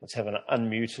 Let's have an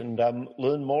unmute and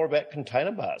learn more about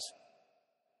container bars.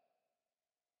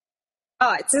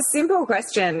 Oh, it's a simple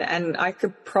question, and I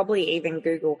could probably even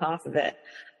Google half of it.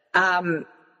 I'll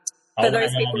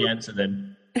those people, the answer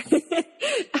then.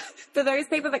 For those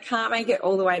people that can't make it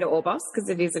all the way to Orbost, because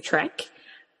it is a trek,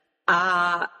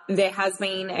 there has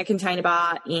been a container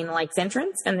bar in Lakes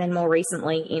Entrance and then more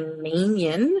recently in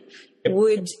Meenian. Yep.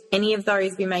 Would any of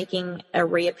those be making a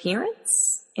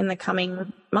reappearance in the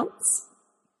coming months?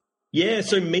 Yeah,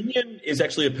 so Meenian is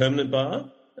actually a permanent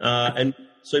bar. And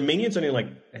so Meenian's only like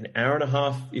an hour and a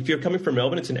half. If you're coming from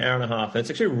Melbourne, it's an hour and a half. And it's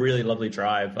actually a really lovely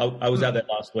drive. I was out there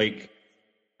last week.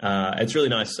 It's really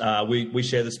nice. We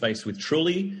share the space with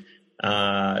Truly,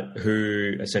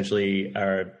 who essentially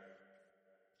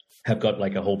have got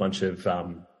like a whole bunch of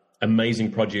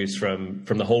amazing produce from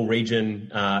the whole region,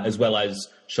 as well as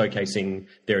showcasing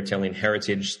their Italian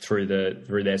heritage through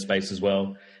their space as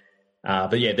well.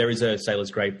 But yeah, there is a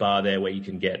Sailor's Grave bar there where you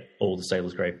can get all the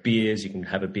Sailor's Grave beers. You can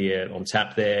have a beer on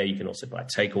tap there. You can also buy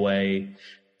takeaway.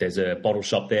 There's a bottle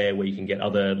shop there where you can get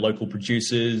other local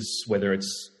producers, whether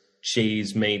it's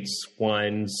cheese, meats,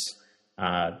 wines.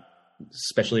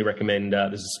 Especially recommend,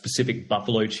 there's a specific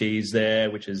buffalo cheese there,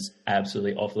 which is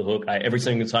absolutely off the hook. Every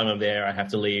single time I'm there, I have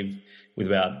to leave with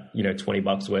about,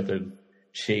 $20 worth of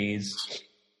cheese.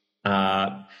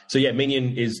 So yeah,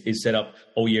 Minion is set up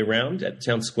all year round at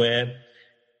Town Square.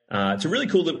 It's a really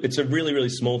cool, it's a really, really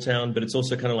small town, but it's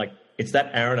also kind of like, it's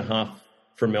that hour and a half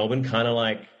from Melbourne, kind of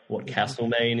like what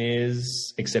Castlemaine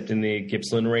is, except in the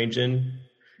Gippsland region.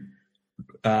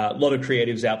 A lot of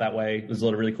creatives out that way. There's a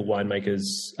lot of really cool winemakers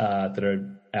that are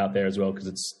out there as well, because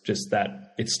it's just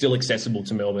that it's still accessible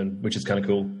to Melbourne, which is kind of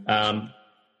cool.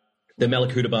 The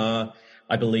Malakuta Bar,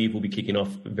 I believe, will be kicking off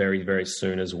very, very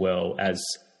soon as well as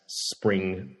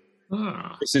spring.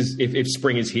 This is if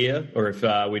spring is here, or if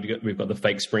we've got the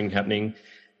fake spring happening,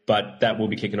 but that will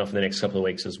be kicking off in the next couple of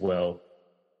weeks as well.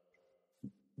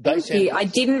 Thank you. I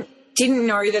didn't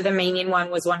know that the Minion one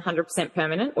was 100%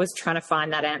 permanent. Was trying to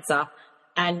find that answer.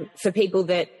 And for people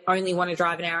that only want to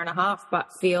drive an hour and a half but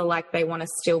feel like they want to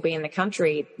still be in the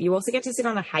country, you also get to sit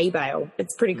on a hay bale.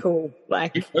 It's pretty cool.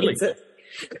 Like, totally.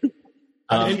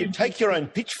 If you take your own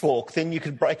pitchfork, then you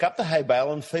could break up the hay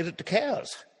bale and feed it to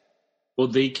cows. Or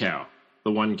the cow,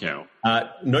 the one cow.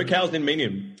 No cows in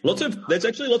Minion. There's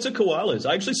actually lots of koalas.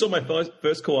 I actually saw my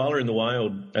first koala in the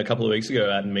wild a couple of weeks ago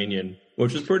out in Minion,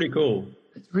 which was pretty cool.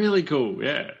 It's really cool,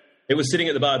 yeah. It was sitting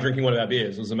at the bar drinking one of our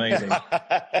beers. It was amazing.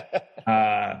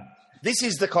 This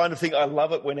is the kind of thing I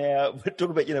love it when we talk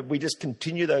about, we just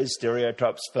continue those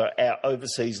stereotypes for our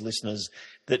overseas listeners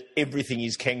that everything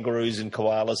is kangaroos and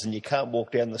koalas and you can't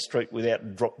walk down the street without a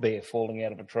drop bear falling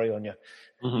out of a tree on you.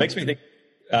 Mm-hmm. Makes me think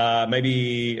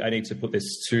maybe I need to put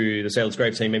this to the Sailor's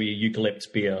Grave team, maybe a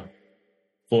eucalypt beer.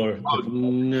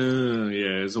 No,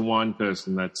 yeah, as a wine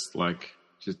person, that's like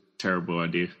just a terrible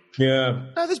idea. Yeah.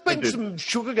 No, there's been some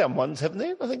sugar gum ones, haven't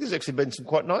there? I think there's actually been some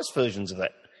quite nice versions of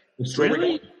that.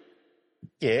 Really?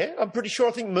 Yeah, I'm pretty sure.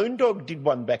 I think Moondog did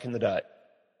one back in the day.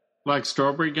 Like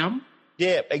strawberry gum?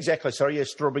 Yeah, exactly. Sorry, yeah,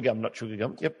 strawberry gum, not sugar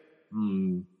gum. Yep.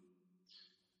 Move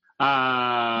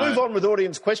on with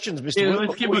audience questions, Mr. Yeah, Will,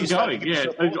 let's keep on going. Yeah,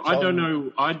 I don't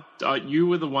know. You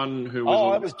were the one who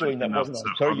was... I was doing that, wasn't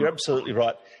I? Sorry, you're absolutely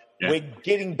right. Yeah. We're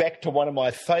getting back to one of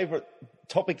my favourite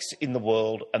topics in the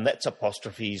world, and that's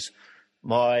apostrophes.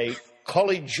 My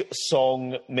college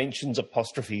song mentions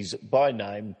apostrophes by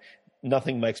name.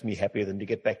 Nothing makes me happier than to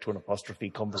get back to an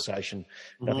apostrophe conversation.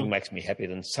 Mm-hmm. Nothing makes me happier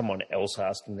than someone else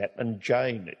asking that. And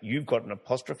Jane, you've got an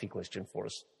apostrophe question for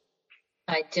us.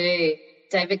 I do.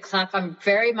 David Clark, I'm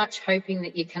very much hoping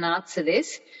that you can answer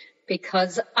this,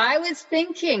 because I was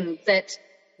thinking that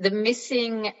the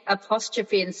missing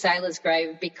apostrophe in Sailor's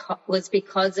Grave was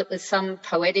because it was some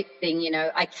poetic thing,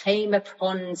 I came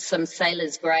upon some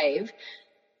sailor's grave,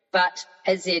 but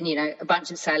as in, a bunch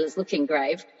of sailors looking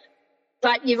grave.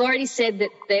 But you've already said that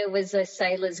there was a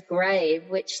sailor's grave,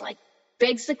 which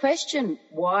begs the question,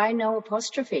 why no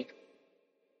apostrophe?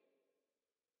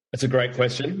 That's a great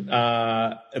question.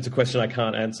 It's a question I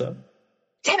can't answer.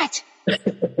 Damn it!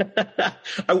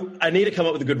 I need to come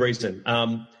up with a good reason.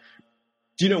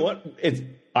 Do you know what?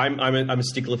 I'm a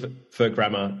stickler for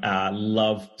grammar.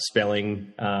 Love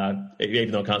spelling,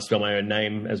 even though I can't spell my own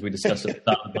name, as we discussed at the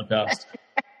start of the podcast.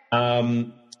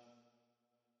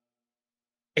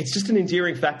 It's just an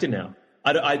endearing factor now.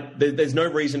 There's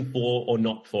no reason for or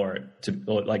not for it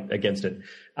against it.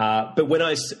 But when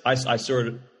I saw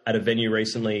it at a venue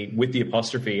recently with the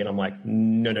apostrophe, and I'm like,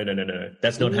 no,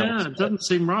 that's not how. Yeah, it doesn't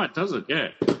seem right, does it? Yeah.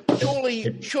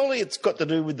 Surely it's got to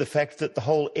do with the fact that the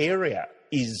whole area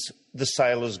is the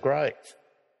sailor's grave.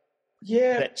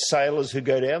 Yeah. That sailors who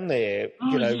go down there,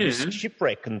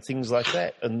 shipwreck and things like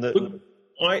that. And Look,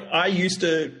 I used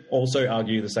to also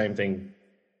argue the same thing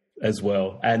as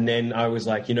well. And then I was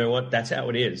like, you know what? That's how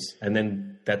it is. And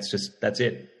then that's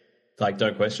it.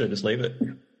 Don't question it, just leave it.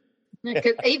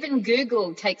 Because even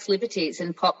Google takes liberties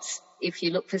and pops, if you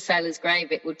look for Sailor's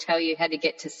Grave, it will tell you how to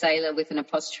get to sailor with an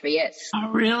apostrophe S. Oh,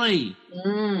 really?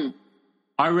 Mm.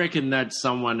 I reckon that's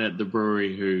someone at the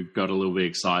brewery who got a little bit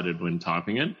excited when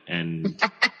typing it. And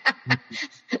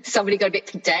somebody got a bit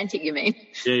pedantic, you mean?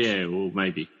 Yeah, well,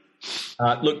 maybe.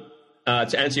 Look,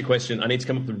 to answer your question, I need to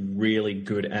come up with a really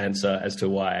good answer as to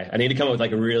why. I need to come up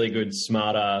with a really good,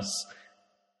 smart-ass,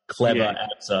 clever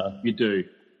answer. You do.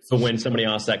 For when somebody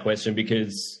asks that question,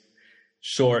 because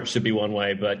sure, it should be one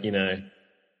way, but,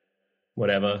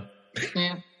 whatever.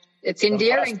 Yeah, it's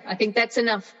endearing. I think that's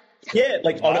enough. Yeah,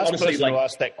 honestly, who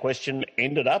asked that question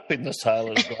ended up in the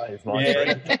sailor's grave.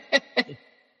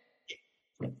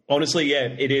 Honestly, yeah,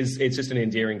 it is. It's just an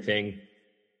endearing thing.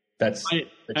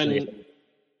 And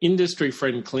industry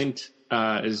friend Clint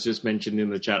is just mentioned in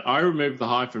the chat. I removed the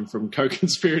hyphen from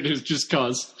co-conspirators just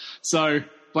cause. So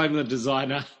blame the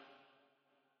designer.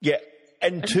 Yeah,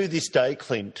 and to this day,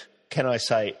 Clint, can I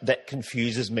say that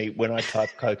confuses me when I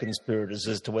type co-conspirators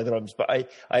as to whether I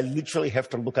literally have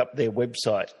to look up their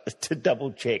website to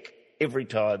double check every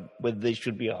time whether there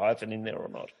should be a hyphen in there or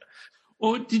not.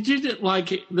 Or did you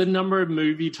like the number of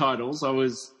movie titles I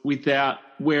was without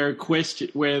where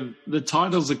the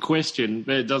title's a question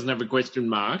but it doesn't have a question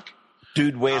mark?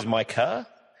 Dude, where's my car?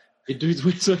 Dude,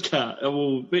 where's my car?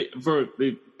 Well, for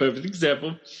the perfect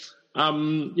example,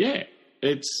 yeah,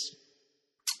 it's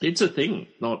a thing,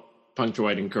 not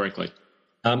punctuating correctly.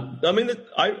 I mean,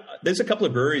 there's a couple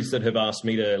of breweries that have asked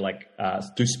me to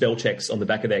do spell checks on the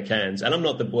back of their cans, and I'm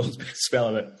not the world's best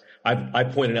speller, but I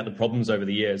pointed out the problems over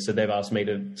the years, so they've asked me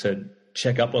to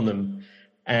check up on them,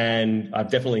 and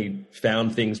I've definitely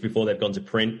found things before they've gone to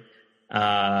print.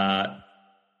 G'day,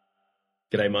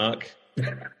 Mark.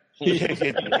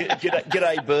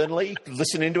 G'day, Burnley.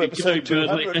 Listen into episode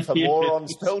 200 for more on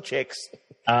spell checks.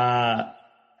 And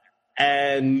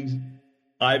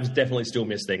I've definitely still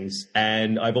missed things,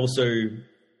 and I've got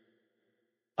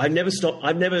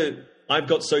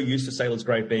so used to Sailor's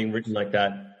Grave being written like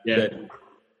that that.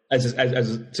 As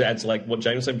to add to like what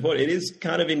James said before, it is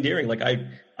kind of endearing. Like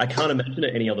I can't imagine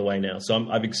it any other way now.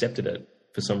 So I've accepted it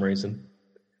for some reason.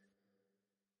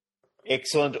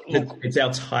 Excellent. Look, it's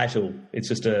our title. It's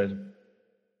just our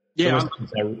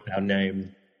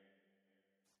name.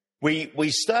 We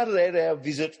started out our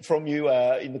visit from you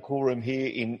in the cool room here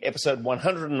in episode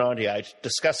 198,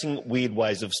 discussing weird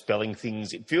ways of spelling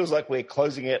things. It feels like we're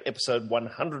closing out episode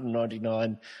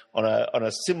 199 on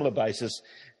a similar basis.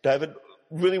 David,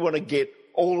 really want to get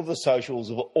all of the socials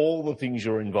of all the things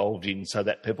you're involved in so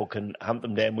that people can hunt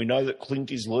them down. We know that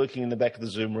Clint is lurking in the back of the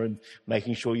Zoom room,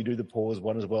 making sure you do the pause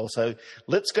one as well. So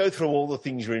let's go through all the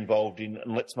things you're involved in,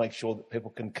 and let's make sure that people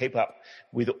can keep up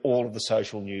with all of the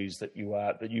social news that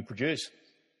you produce.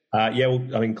 Well,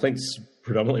 I mean, Clint's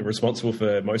predominantly responsible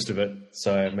for most of it,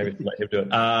 so maybe let him do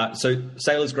it. So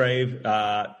Sailor's Grave,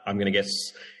 I'm going to guess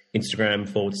Instagram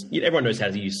forwards. Everyone knows how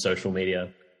to use social media.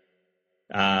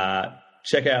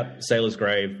 Check out Sailor's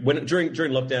Grave. During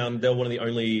lockdown, they're one of the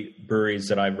only breweries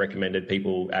that I've recommended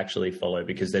people actually follow,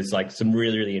 because there's like some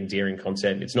really, really endearing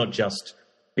content. It's not just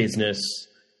business.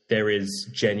 There is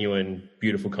genuine,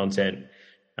 beautiful content.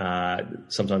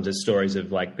 Sometimes there's stories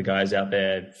of like the guys out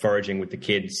there foraging with the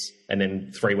kids, and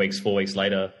then 4 weeks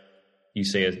later, you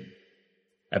see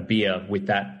a beer with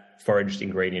that foraged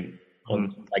ingredient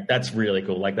on. Like, that's really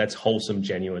cool. Like, that's wholesome,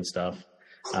 genuine stuff.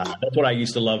 That's what I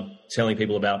used to love telling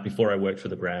people about before I worked for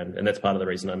the brand, and that's part of the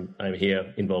reason I'm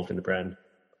here involved in the brand.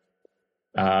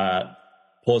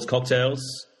 Pause Cocktails.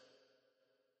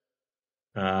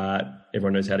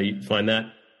 Everyone knows how to find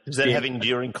that. Does that have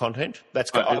enduring content? I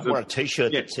want a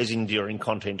T-shirt that says enduring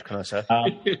content. Can I say?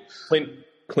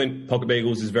 Clint Pocket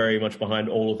Beagles is very much behind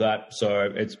all of that,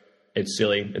 so it's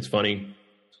silly, it's funny.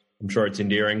 I'm sure it's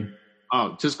endearing.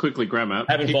 Oh, just quickly, grammar.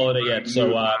 I haven't followed it yet,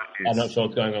 so I'm not sure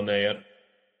what's going on there yet.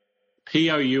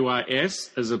 POURS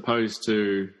as opposed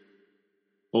to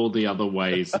all the other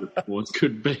ways that words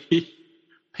could be.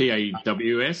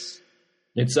 PAWS.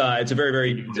 It's a very,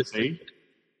 very.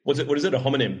 What is it? A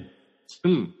homonym.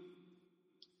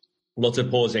 Lots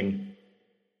of pausing.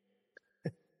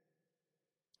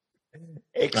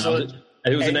 Excellent.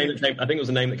 It was a name that came, I think it was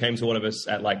a name that came to one of us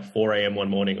at like 4 a.m. one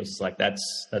morning. It was just like, that's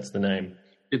the name.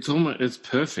 It's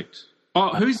perfect.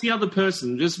 Oh, who's the other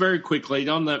person? Just very quickly,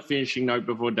 on that finishing note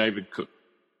before David cook.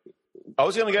 I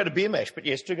was going to go to Beer Mash, but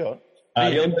yes, do go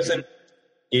on. The other person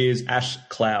is Ash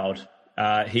Cloud.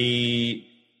 He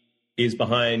is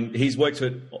behind. He's worked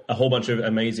at a whole bunch of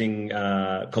amazing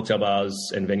cocktail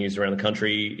bars and venues around the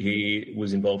country. He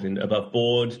was involved in Above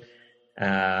Board.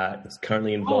 Is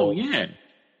currently involved. Oh yeah.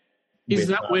 Is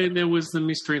that where there was the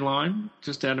mystery lime,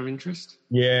 just out of interest?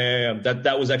 Yeah,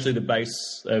 that was actually the base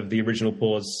of the original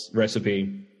pause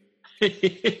recipe.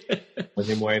 Was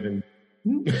him waving.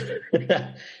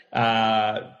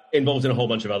 Involved in a whole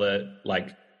bunch of other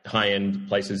like high-end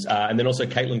places, and then also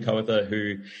Caitlin Coether,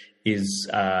 who is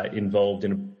involved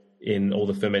in all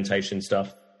the fermentation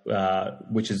stuff,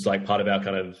 which is like part of our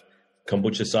kind of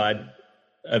kombucha side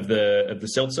of the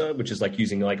seltzer, which is like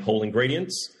using like whole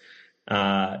ingredients.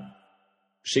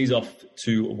 She's off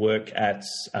to work at,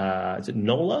 is it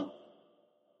NOLA?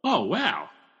 Oh, wow.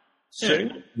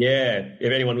 Soon? Yeah.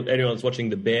 If anyone's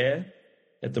watching The Bear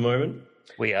at the moment.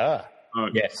 We are.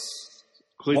 Yes.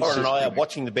 Warren and I are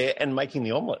watching The Bear and making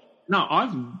the omelette. No,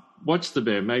 I've watched The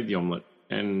Bear, made the omelette,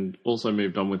 and also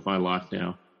moved on with my life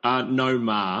now. No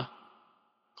Ma.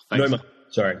 Thanks. No Ma.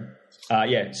 Sorry.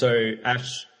 So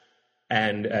Ash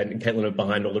and Caitlin are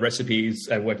behind all the recipes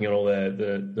and working on all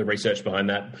the research behind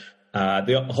that.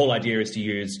 The whole idea is to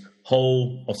use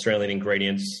whole Australian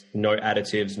ingredients, no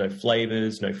additives, no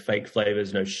flavors, no fake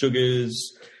flavors, no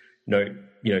sugars, none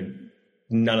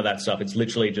of that stuff. It's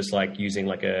literally just like using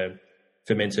like a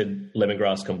fermented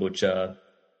lemongrass kombucha,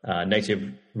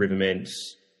 native river mint,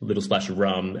 a little splash of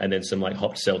rum, and then some like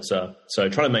hopped seltzer. So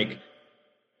trying to make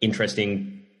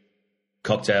interesting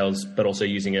cocktails, but also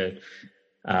using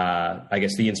I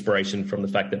guess the inspiration from the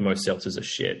fact that most seltzers are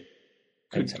shit.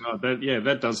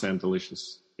 That does sound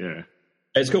delicious. Yeah.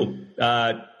 It's cool.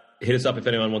 Hit us up if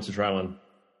anyone wants to try one.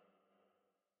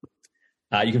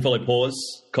 You can follow Pause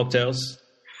Cocktails.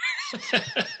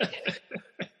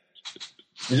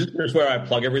 This is where I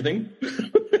plug everything.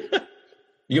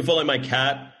 You can follow my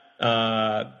cat,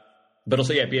 but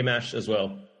also, Beer Mash as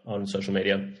well on social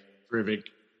media. Terrific.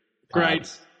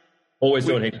 Great. Always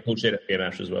doing heaps of cool shit at Beer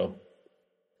Mash as well.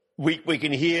 We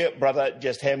can hear, brother,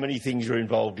 just how many things you're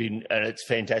involved in, and it's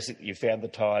fantastic that you found the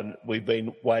time. We've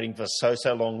been waiting for so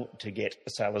long to get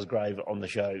Sailor's Grave on the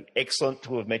show. Excellent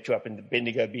to have met you up in the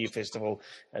Bendigo Beer Festival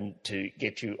and to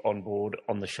get you on board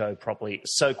on the show properly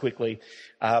so quickly.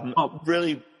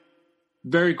 Really...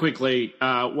 Very quickly,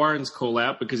 Warren's call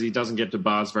out because he doesn't get to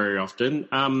bars very often.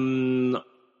 I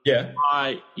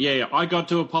got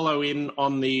to Apollo Inn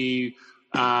on the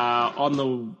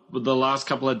last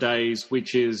couple of days,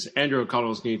 which is Andrew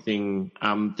O'Connell's new thing.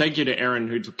 Thank you to Erin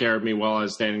who took care of me while I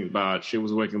was standing at the bar. She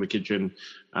was working in the kitchen.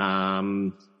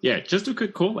 Just a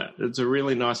quick call out. It's a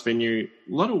really nice venue.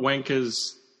 A lot of wankers,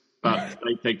 but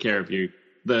they take care of you.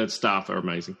 The staff are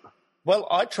amazing. Well,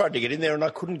 I tried to get in there and I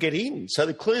couldn't get in.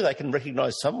 So clearly they can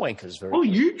recognise some wankers very well.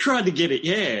 You tried to get it,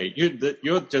 yeah.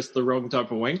 You're just the wrong type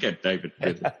of wanker, David.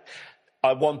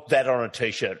 I want that on a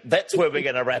T-shirt. That's where we're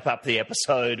going to wrap up the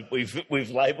episode. We've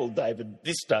labelled David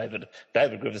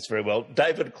Griffiths very well.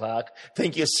 David Clark,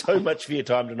 thank you so much for your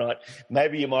time tonight.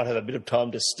 Maybe you might have a bit of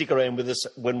time to stick around with us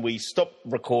when we stop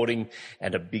recording.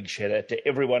 And a big shout out to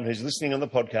everyone who's listening on the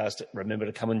podcast. Remember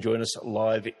to come and join us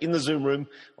live in the Zoom room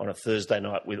on a Thursday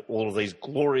night with all of these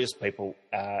glorious people,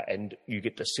 and you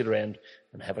get to sit around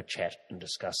and have a chat and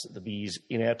discuss the beers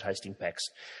in our tasting packs.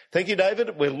 Thank you,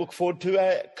 David. We'll look forward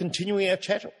to continuing our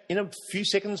chat in a few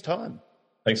seconds' time.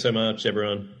 Thanks so much,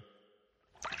 everyone.